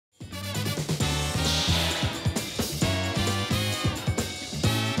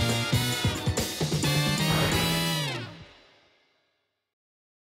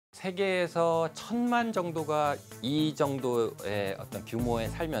세계에서 1000만 정도가 이 정도의 어떤 규모에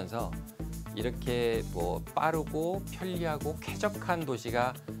살면서 이렇게 뭐 빠르고 편리하고 쾌적한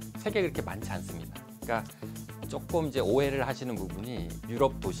도시가 세계에 그렇게 많지 않습니다. 그러니까 조금 이제 오해를 하시는 부분이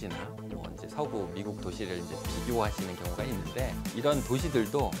유럽 도시나 뭐 이제 서구 미국 도시를 이제 비교하시는 경우가 있는데 이런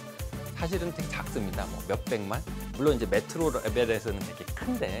도시들도 사실은 되게 작습니다. 뭐 몇백만? 물론 이제 메트로 레벨에서는 되게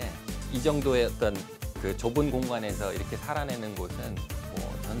큰데 이 정도의 어떤 그 좁은 공간에서 이렇게 살아내는 곳은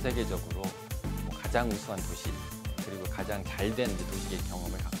뭐 전 세계적으로 뭐 가장 우수한 도시 그리고 가장 잘된 도시의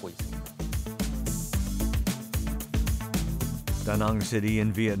경험을 갖고 있습니다. Da Nang City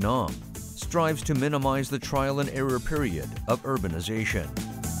in Vietnam strives to minimize the trial and error period of urbanization.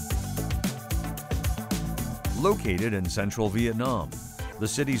 Located in central Vietnam, the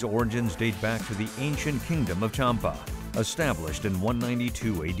city's origins date back to the ancient kingdom of Champa, established in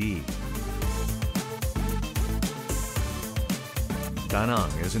 192 AD. Da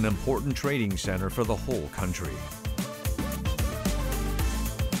Nang is an important trading center for the whole country.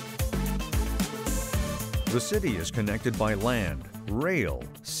 The city is connected by land, rail,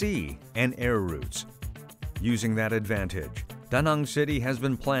 sea, and air routes. Using that advantage, Da Nang City has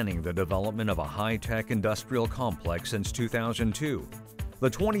been planning the development of a high-tech industrial complex since 2002, the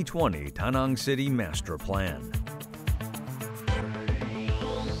 2020 Da Nang City Master Plan.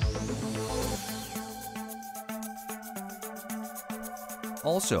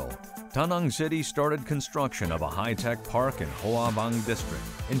 Also, Da Nang City started construction of a high-tech park in Hoa Bang District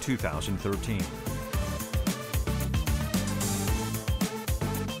in 2013.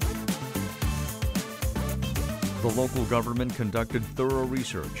 The local government conducted thorough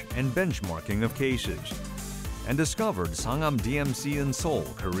research and benchmarking of cases and discovered Sangam DMC in Seoul,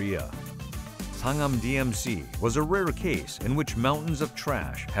 Korea. Sangam DMC was a rare case in which mountains of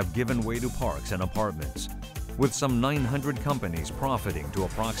trash have given way to parks and apartments, with some 900 companies profiting to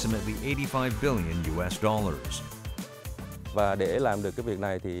approximately 85 billion US dollars. Và để làm được cái việc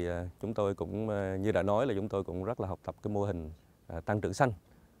này thì chúng tôi cũng như đã nói là chúng tôi cũng rất là học tập cái mô hình tăng trưởng xanh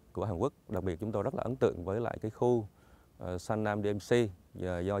của Hàn Quốc. Đặc biệt chúng tôi rất là ấn tượng với lại cái khu Sangam DMC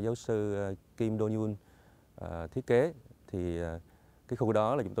do giáo sư Kim Do Yoon thiết kế. Thì cái khu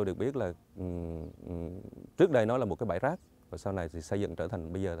đó là chúng tôi được biết là trước đây nó là một cái bãi rác và sau này thì xây dựng trở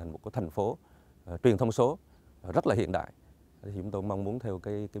thành bây giờ thành một cái thành phố truyền thông số rất là hiện đại. Thì chúng tôi mong muốn theo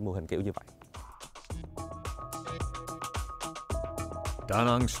cái mô hình kiểu như vậy. Da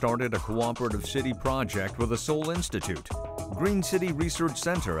Nang started a cooperative city project with the Seoul Institute, Green City Research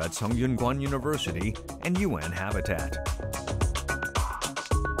Center at Sungkyunkwan University, and UN Habitat.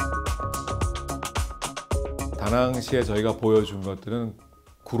 다낭시에 저희가 보여준 것들은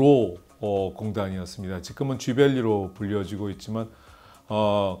구로 공단이었습니다. 지금은 쥐밸리로 불려지고 있지만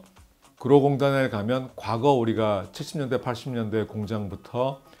구로 공단에 가면 과거 우리가 70년대, 80년대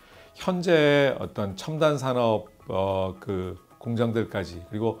공장부터 현재의 어떤 첨단 산업 그 공장들까지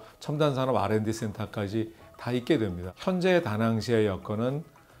그리고 첨단 산업 R&D 센터까지 다 있게 됩니다. 현재 다낭시의 여건은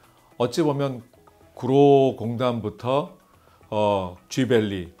어찌 보면 구로 공단부터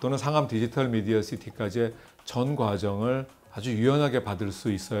쥐밸리 또는 상암 디지털 미디어 시티까지의 전 과정을 아주 유연하게 받을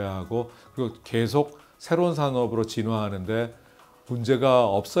수 있어야 하고 그리고 계속 새로운 산업으로 진화하는데 문제가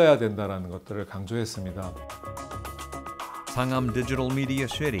없어야 된다는 것들을 강조했습니다. Sangam Digital Media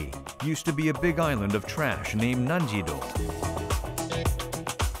City used to be a big island of trash named Nanjido.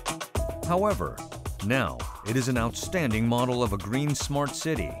 However, now it is an outstanding model of a green smart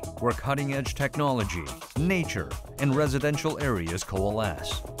city where cutting-edge technology, nature, and residential areas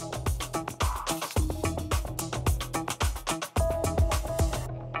coalesce.